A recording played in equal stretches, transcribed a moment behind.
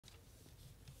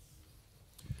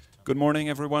Good morning,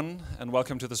 everyone, and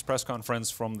welcome to this press conference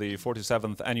from the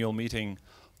 47th annual meeting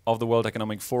of the World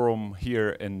Economic Forum here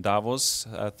in Davos.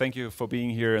 Thank you for being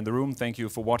here in the room. Thank you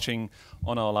for watching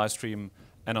on our live stream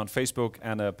and on Facebook,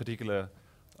 and a particular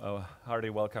hearty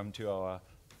welcome to our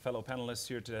fellow panelists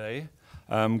here today.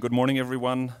 Good morning,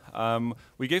 everyone.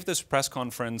 We gave this press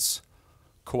conference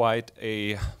quite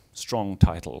a strong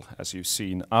title, as you've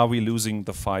seen. Are we losing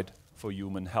the fight for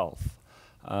human health?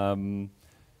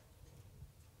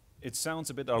 It sounds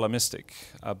a bit alarmistic,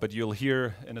 but you'll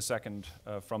hear in a second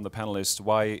from the panelists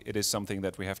why it is something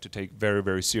that we have to take very,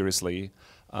 very seriously.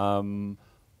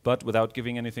 But without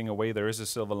giving anything away, there is a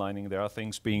silver lining. There are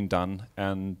things being done.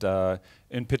 And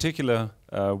in particular,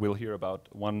 we'll hear about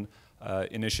one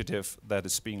initiative that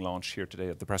is being launched here today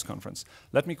at the press conference.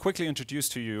 Let me quickly introduce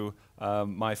to you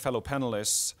my fellow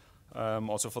panelists,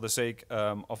 also for the sake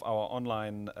of our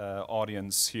online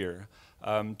audience here.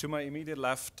 To my immediate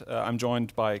left, I'm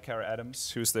joined by Cara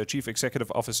Adams, who's the Chief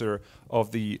Executive Officer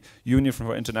of the Union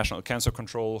for International Cancer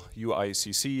Control,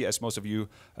 UICC, as most of you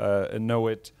know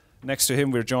it. Next to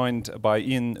him, we're joined by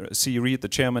Ian C. Reid, the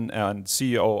Chairman and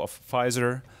CEO of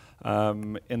Pfizer.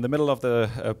 In the middle of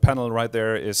the panel right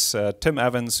there is Tim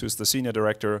Evans, who's the Senior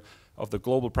Director of the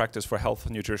Global Practice for Health,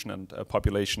 Nutrition and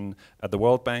Population at the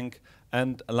World Bank.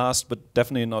 And last but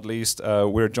definitely not least,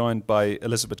 we're joined by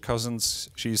Elizabeth Cousins.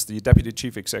 She's the Deputy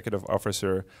Chief Executive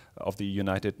Officer of the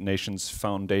United Nations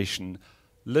Foundation.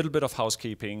 Little bit of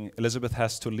housekeeping. Elizabeth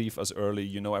has to leave us early.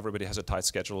 You know, everybody has a tight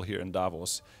schedule here in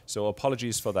Davos. So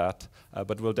apologies for that,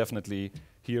 but we'll definitely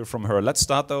hear from her. Let's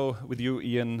start though with you,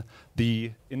 Ian.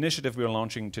 The initiative we're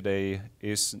launching today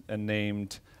is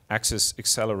named Access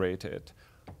Accelerated.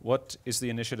 What is the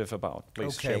initiative about?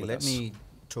 Please share with us. Let me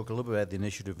talk a little bit about the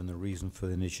initiative and the reason for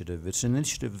the initiative. It's an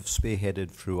initiative spearheaded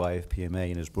through IFPMA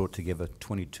and has brought together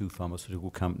 22 pharmaceutical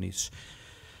companies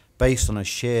based on a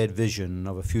shared vision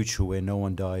of a future where no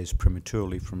one dies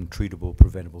prematurely from treatable,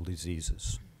 preventable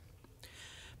diseases.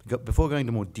 Before going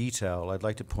into more detail, I'd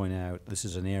like to point out this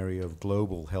is an area of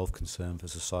global health concern for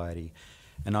society,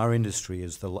 and our industry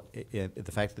is the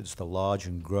fact that it's the large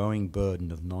and growing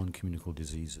burden of non-communicable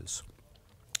diseases.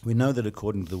 We know that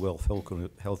according to the World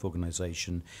Health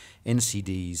Organization,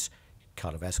 NCDs,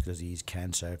 cardiovascular disease,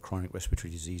 cancer, chronic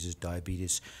respiratory diseases,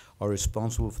 diabetes, are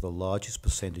responsible for the largest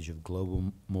percentage of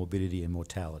global morbidity and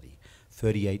mortality,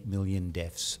 38 million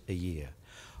deaths a year.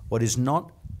 What is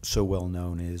not so well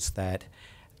known is that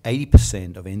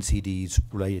 80% of NCDs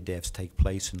related deaths take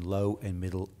place in low and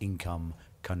middle income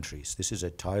countries. This is a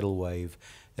tidal wave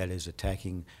that is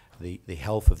attacking the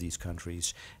health of these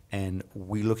countries, and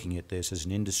we're looking at this as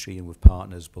an industry and with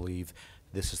partners believe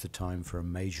this is the time for a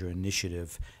major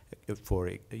initiative for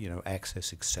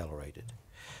Access Accelerated.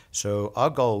 So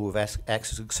our goal with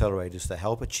Access Accelerated is to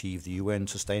help achieve the UN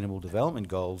Sustainable Development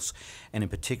Goals, and in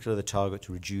particular the target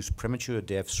to reduce premature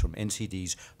deaths from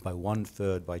NCDs by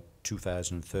 1/3 by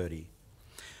 2030.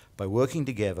 By working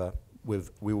together,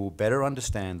 we will better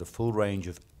understand the full range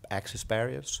of access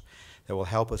barriers that will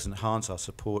help us enhance our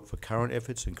support for current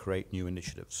efforts and create new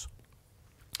initiatives.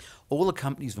 All the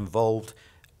companies involved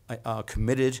are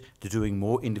committed to doing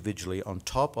more individually on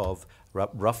top of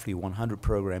roughly 100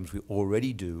 programs we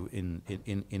already do in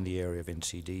the area of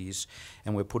NCDs,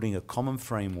 and we're putting a common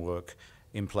framework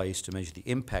in place to measure the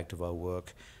impact of our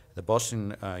work. The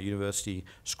Boston University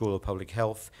School of Public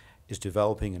Health is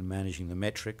developing and managing the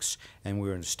metrics, and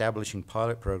we're establishing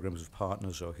pilot programs with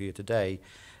partners who are here today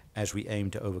as we aim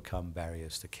to overcome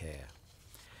barriers to care.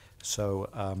 So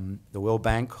the World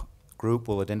Bank Group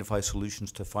will identify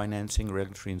solutions to financing,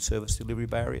 regulatory and service delivery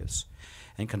barriers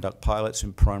and conduct pilots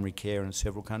in primary care in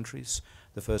several countries.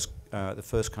 The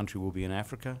first country will be in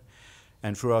Africa.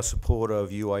 And through our support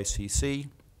of UICC,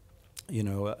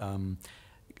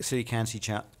 Cancer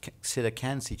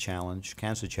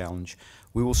Challenge,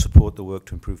 we will support the work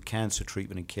to improve cancer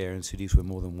treatment and care in cities where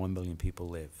more than 1 million people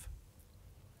live.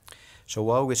 So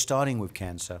while we're starting with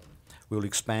cancer, we will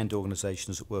expand to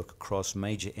organizations that work across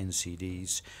major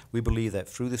NCDs. We believe that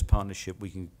through this partnership, we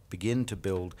can begin to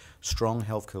build strong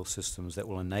healthcare systems that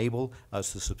will enable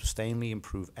us to sustainably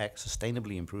improve access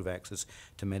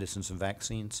to medicines and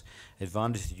vaccines,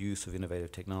 advance the use of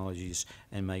innovative technologies,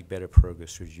 and make better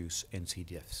progress to reduce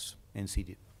NCDs.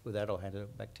 With that, I'll hand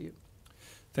it back to you.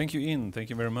 Thank you, Ian. Thank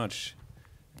you very much.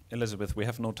 Elizabeth, we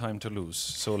have no time to lose,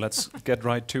 so let's get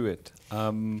right to it.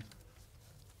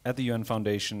 At the UN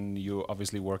Foundation, you're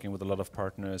obviously working with a lot of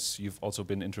partners. You've also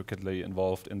been intricately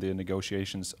involved in the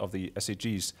negotiations of the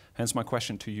SDGs. Hence my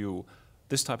question to you,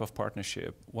 this type of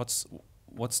partnership,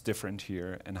 what's different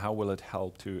here, and how will it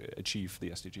help to achieve the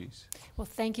SDGs? Well,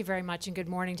 thank you very much, and good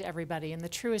morning to everybody. And the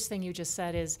truest thing you just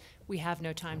said is we have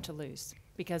no time to lose,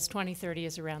 because 2030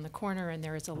 is around the corner, and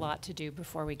there is a lot to do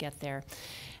before we get there.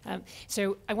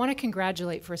 So I want to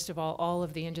congratulate, first of all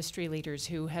of the industry leaders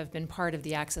who have been part of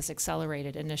the Access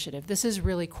Accelerated initiative. This is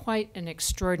really quite an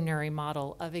extraordinary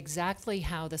model of exactly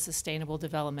how the Sustainable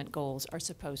Development Goals are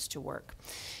supposed to work.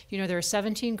 You know, there are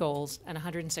 17 goals and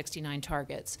 169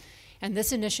 targets. And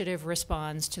this initiative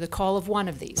responds to the call of one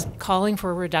of these, calling for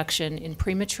a reduction in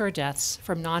premature deaths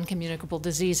from non-communicable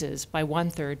diseases by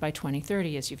 1/3 by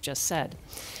 2030, as you've just said.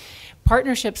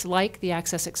 Partnerships like the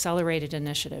Access Accelerated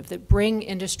initiative that bring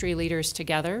industry leaders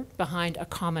together behind a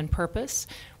common purpose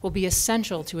will be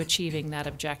essential to achieving that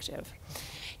objective.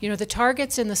 You know, the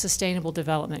targets in the Sustainable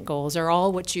Development Goals are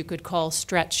all what you could call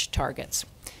stretch targets.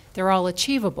 They're all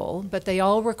achievable, but they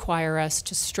all require us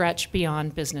to stretch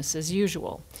beyond business as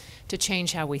usual, to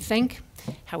change how we think,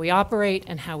 how we operate,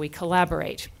 and how we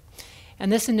collaborate.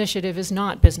 And this initiative is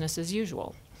not business as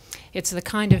usual. It's the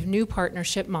kind of new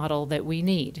partnership model that we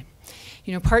need.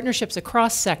 You know, partnerships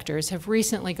across sectors have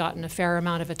recently gotten a fair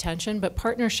amount of attention, but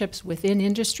partnerships within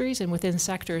industries and within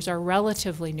sectors are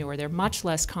relatively newer. They're much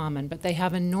less common, but they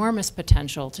have enormous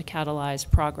potential to catalyze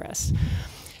progress.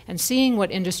 And seeing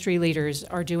what industry leaders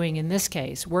are doing in this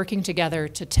case, working together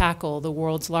to tackle the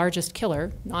world's largest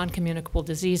killer, non-communicable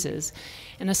diseases,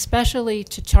 and especially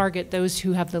to target those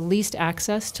who have the least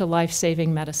access to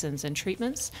life-saving medicines and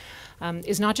treatments,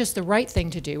 is not just the right thing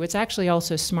to do, it's actually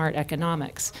also smart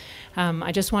economics.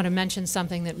 I just want to mention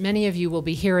something that many of you will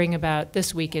be hearing about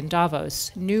this week in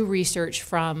Davos, new research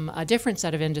from a different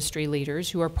set of industry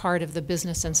leaders who are part of the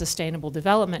Business and Sustainable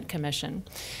Development Commission,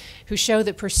 who show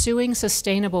that pursuing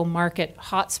sustainable market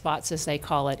hotspots, as they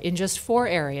call it, in just 4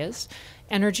 areas,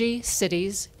 energy,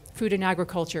 cities, food and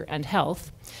agriculture, and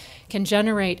health, can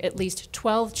generate at least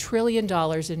 $12 trillion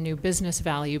in new business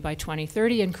value by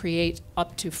 2030 and create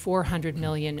up to 400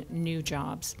 million new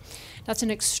jobs. That's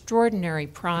an extraordinary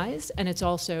prize, and it's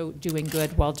also doing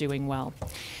good while doing well.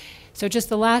 So just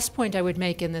the last point I would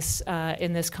make in this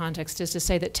context is to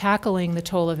say that tackling the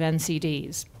toll of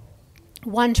NCDs,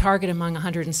 one target among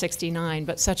 169,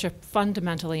 but such a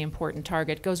fundamentally important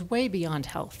target, goes way beyond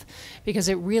health, because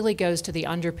it really goes to the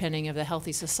underpinning of the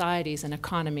healthy societies and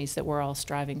economies that we're all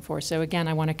striving for. So again,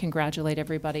 I want to congratulate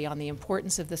everybody on the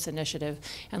importance of this initiative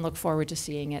and look forward to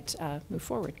seeing it move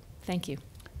forward. Thank you.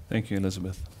 Thank you,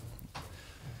 Elizabeth.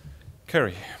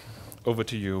 Carrie, over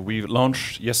to you. We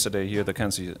launched yesterday here the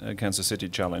Kansas City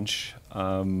Challenge,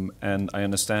 and I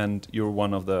understand you're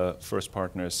one of the first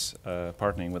partners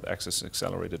partnering with Access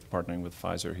Accelerated, partnering with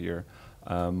Pfizer here.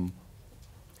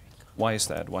 Why is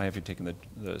that? Why have you taken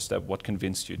the step? What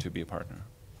convinced you to be a partner?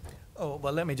 Oh,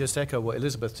 well, let me just echo what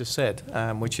Elizabeth just said,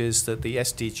 which is that the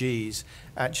SDGs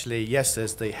actually, yes,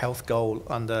 there's the health goal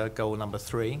under goal number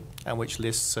 3, and which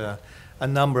lists a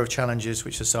number of challenges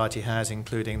which society has,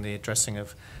 including the addressing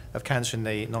of cancer and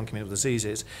the non-communicable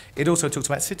diseases. It also talks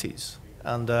about cities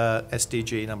under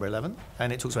SDG number 11,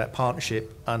 and it talks about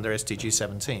partnership under SDG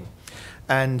 17.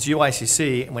 And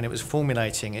UICC, when it was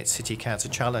formulating its City Cancer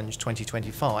Challenge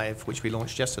 2025, which we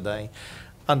launched yesterday,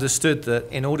 understood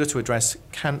that in order to address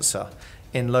cancer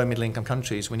in low middle income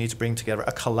countries, we need to bring together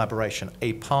a collaboration,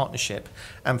 a partnership,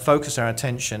 and focus our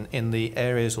attention in the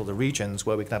areas or the regions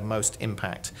where we can have most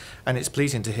impact. And it's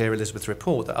pleasing to hear Elizabeth's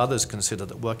report that others consider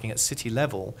that working at city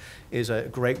level is a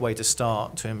great way to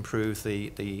start to improve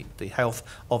the health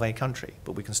of a country,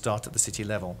 but we can start at the city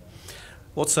level.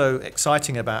 What's so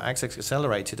exciting about Access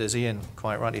Accelerated, as Ian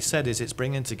quite rightly said, is it's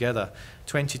bringing together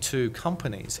 22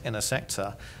 companies in a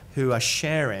sector who are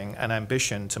sharing an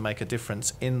ambition to make a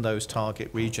difference in those target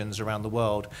regions around the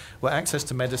world, where access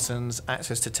to medicines,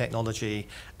 access to technology,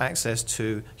 access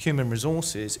to human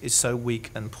resources is so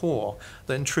weak and poor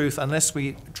that in truth, unless we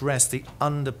address the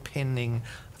underpinning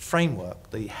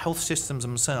framework, the health systems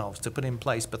themselves, to put in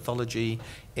place pathology,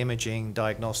 imaging,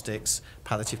 diagnostics,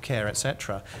 palliative care,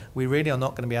 etc., we really are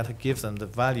not going to be able to give them the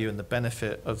value and the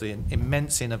benefit of the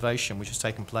immense innovation which has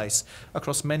taken place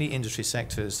across many industry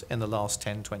sectors in the last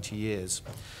 10, 20 years.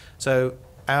 So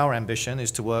our ambition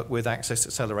is to work with Access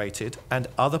Accelerated and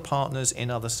other partners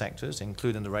in other sectors,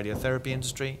 including the radiotherapy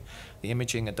industry, the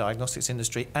imaging and diagnostics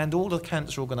industry, and all the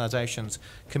cancer organisations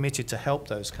committed to help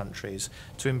those countries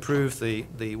to improve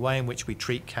the way in which we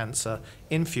treat cancer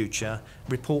in future,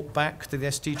 report back to the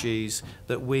SDGs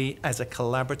that we, as a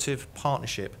collaborative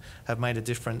partnership, have made a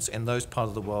difference in those parts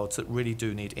of the world that really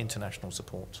do need international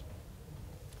support.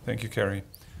 Thank you, Carrie.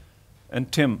 And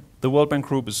Tim, the World Bank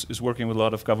Group is working with a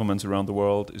lot of governments around the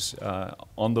world, is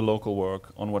on the local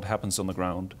work, on what happens on the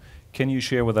ground. Can you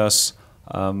share with us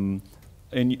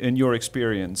In your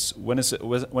experience, when is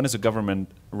a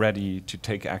government ready to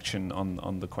take action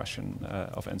on the question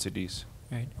of NCDs?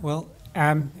 Right. Well,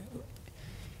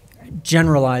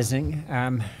 generalizing,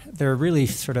 there are really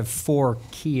sort of 4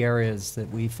 key areas that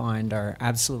we find are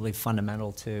absolutely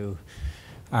fundamental to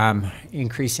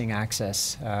increasing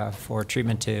access for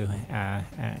treatment to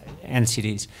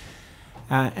NCDs.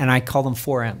 And I call them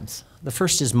 4 M's. The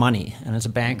first is money, and as a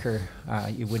banker,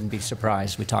 you wouldn't be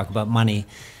surprised we talk about money.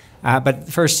 But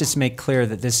first, just make clear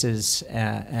that this is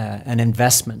an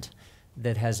investment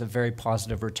that has a very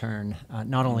positive return,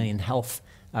 not only in health,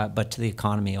 but to the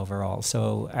economy overall.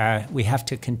 So we have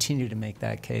to continue to make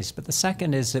that case. But the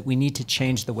second is that we need to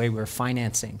change the way we're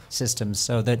financing systems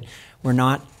so that we're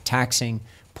not taxing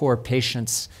poor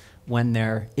patients when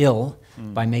they're ill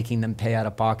by making them pay out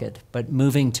of pocket, but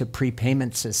moving to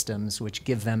prepayment systems which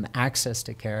give them access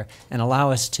to care and allow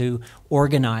us to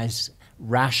organize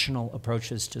rational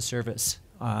approaches to service,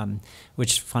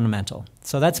 which is fundamental.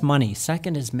 So that's money.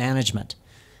 Second is management.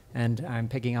 And I'm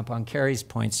picking up on Carrie's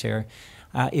points here.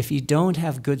 If you don't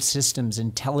have good systems,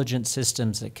 intelligent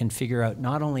systems that can figure out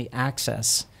not only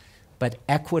access, but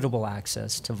equitable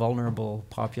access to vulnerable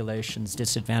populations,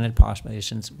 disadvantaged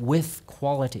populations with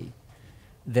quality,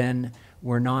 then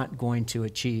we're not going to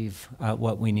achieve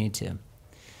what we need to.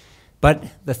 But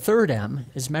the third M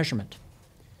is measurement.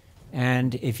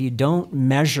 And if you don't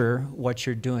measure what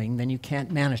you're doing, then you can't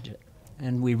manage it.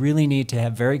 And we really need to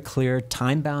have very clear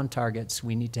time-bound targets.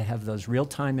 We need to have those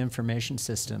real-time information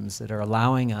systems that are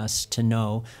allowing us to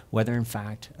know whether, in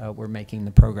fact, we're making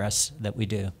the progress that we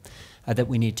do, that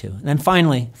we need to. And then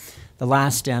finally, the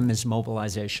last M is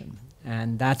mobilization.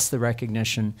 And that's the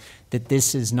recognition that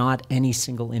this is not any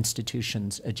single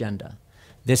institution's agenda.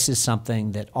 This is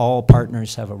something that all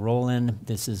partners have a role in.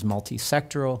 This is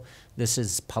multi-sectoral. This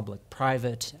is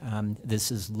public-private.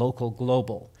 This is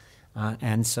local-global.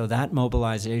 And so that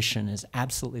mobilization is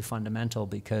absolutely fundamental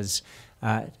because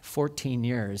 14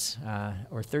 years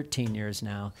or 13 years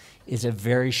now is a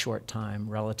very short time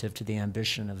relative to the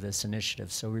ambition of this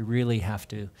initiative. So we really have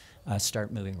to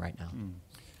start moving right now.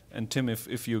 And Tim,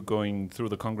 if you're going through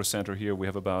the Congress Center here, we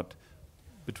have about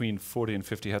between 40 and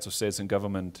 50 heads of states and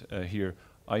government here.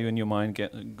 Are you in your mind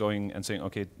going and saying,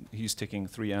 okay, he's ticking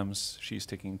 3 M's, she's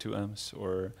ticking 2 M's,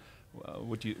 or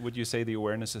would you say the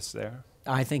awareness is there?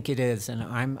 I think it is, and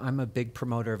I'm a big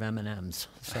promoter of M&Ms.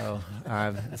 So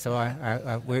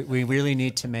we really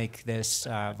need to make this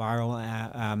viral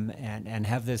and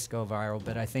have this go viral.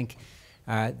 But I think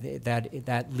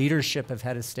that leadership of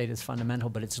head of state is fundamental.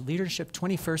 But it's leadership,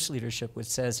 21st leadership, which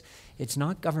says it's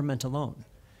not government alone.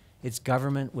 It's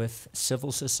government with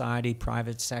civil society,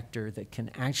 private sector that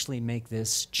can actually make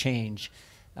this change,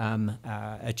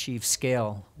 achieve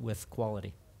scale with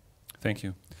quality. Thank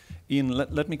you. Ian,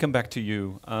 let me come back to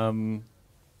you. Davos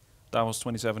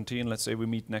 2017, let's say we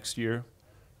meet next year,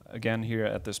 again here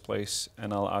at this place,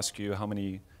 and I'll ask you how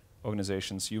many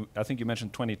organizations, I think you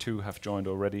mentioned 22 have joined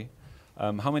already.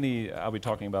 How many are we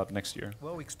talking about next year?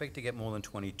 Well, we expect to get more than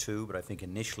 22, but I think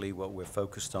initially what we're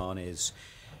focused on is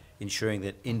ensuring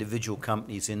that individual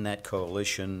companies in that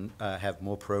coalition have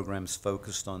more programs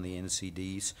focused on the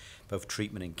NCDs, both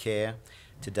treatment and care.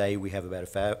 Today we have about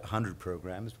 100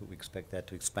 programs, but we expect that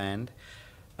to expand.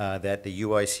 That the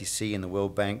UICC and the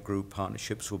World Bank Group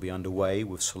partnerships will be underway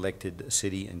with selected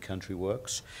city and country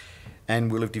works.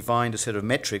 And we'll have defined a set of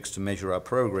metrics to measure our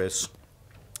progress,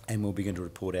 and we'll begin to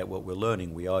report out what we're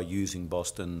learning. We are using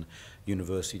Boston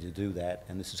University to do that,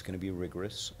 and this is going to be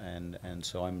rigorous. And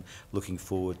so I'm looking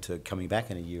forward to coming back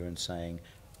in a year and saying,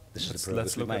 this is the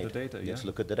progress we made. Let's look at the data. Let's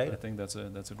look at the data. I think that's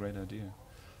a great idea.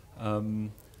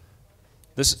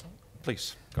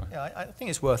 Please, go ahead. Yeah, I think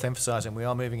it's worth emphasizing we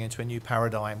are moving into a new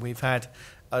paradigm. We've had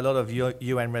a lot of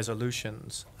UN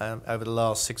resolutions over the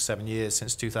last 6-7 years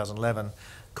since 2011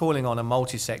 calling on a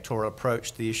multi-sectoral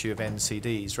approach to the issue of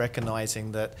NCDs,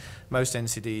 recognizing that most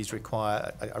NCDs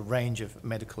require a range of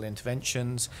medical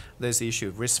interventions. There's the issue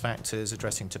of risk factors,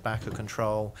 addressing tobacco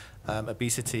control,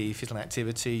 obesity, fetal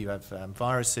activity. You have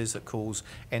viruses that cause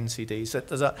NCDs.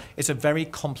 So it's a very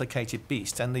complicated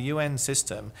beast, and the UN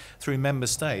system, through member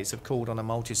states, have called on a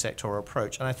multi-sectoral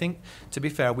approach. And I think, to be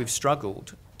fair, we've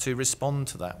struggled to respond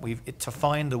to that. To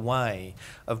find a way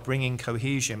of bringing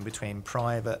cohesion between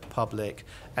private, public,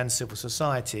 and civil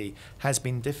society has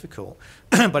been difficult.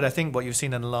 But I think what you've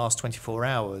seen in the last 24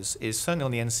 hours is, certainly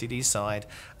on the NCD side,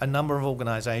 a number of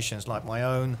organizations like my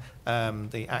own,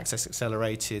 the Access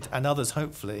Accelerated, and others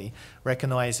hopefully,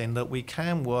 recognizing that we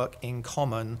can work in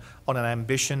common on an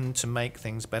ambition to make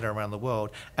things better around the world,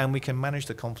 and we can manage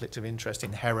the conflict of interest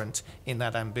inherent in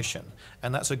that ambition.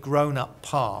 And that's a grown-up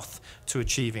path to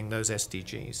achieving those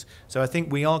SDGs. So I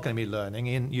think we are going to be learning.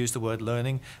 Ian used the word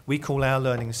learning. We call our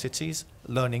learning cities.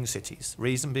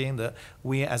 Reason being that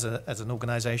we as an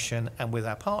organization and with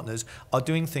our partners are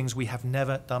doing things we have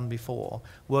never done before,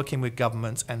 working with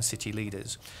governments and city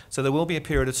leaders. So there will be a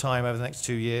period of time over the next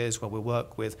 2 years where we'll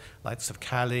work with likes of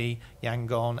Cali,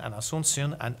 Yangon and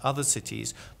Asunción and other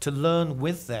cities to learn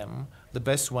with them the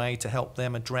best way to help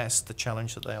them address the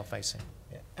challenge that they are facing.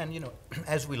 Yeah. And, you know,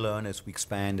 as we learn, as we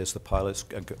expand, as the pilots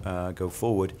go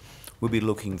forward, we'll be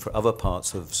looking for other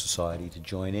parts of society to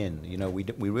join in. You know,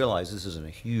 we realize this isn't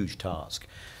a huge task.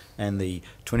 And the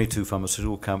 22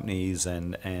 pharmaceutical companies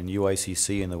and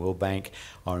UICC and the World Bank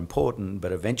are important,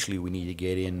 but eventually we need to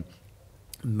get in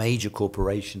major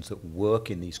corporations that work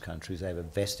in these countries. They have a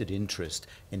vested interest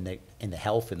in the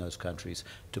health in those countries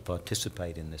to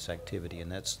participate in this activity,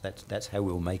 and that's how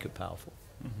we'll make it powerful.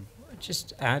 Mm-hmm.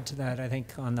 Just add to that, I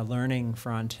think on the learning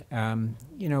front,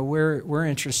 you know, we're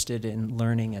interested in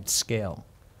learning at scale.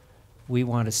 We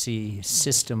want to see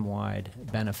system-wide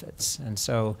benefits, and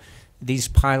so these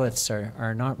pilots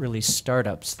are not really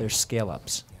startups; they're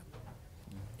scale-ups.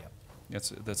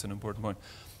 That's an important point.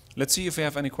 Let's see if we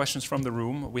have any questions from the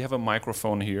room. We have a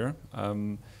microphone here,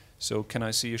 so can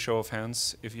I see a show of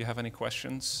hands if you have any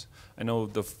questions? I know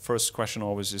the first question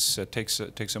always is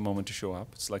takes a moment to show up.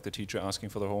 It's like the teacher asking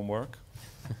for the homework.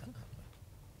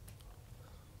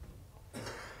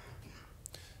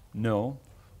 No.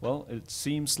 Well, it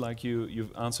seems like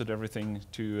you've answered everything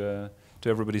to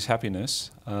everybody's happiness.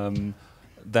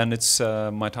 Then it's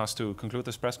my task to conclude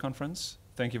this press conference.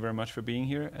 Thank you very much for being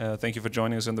here. Thank you for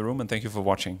joining us in the room, and thank you for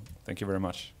watching. Thank you very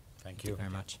much. Thank you very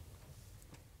much.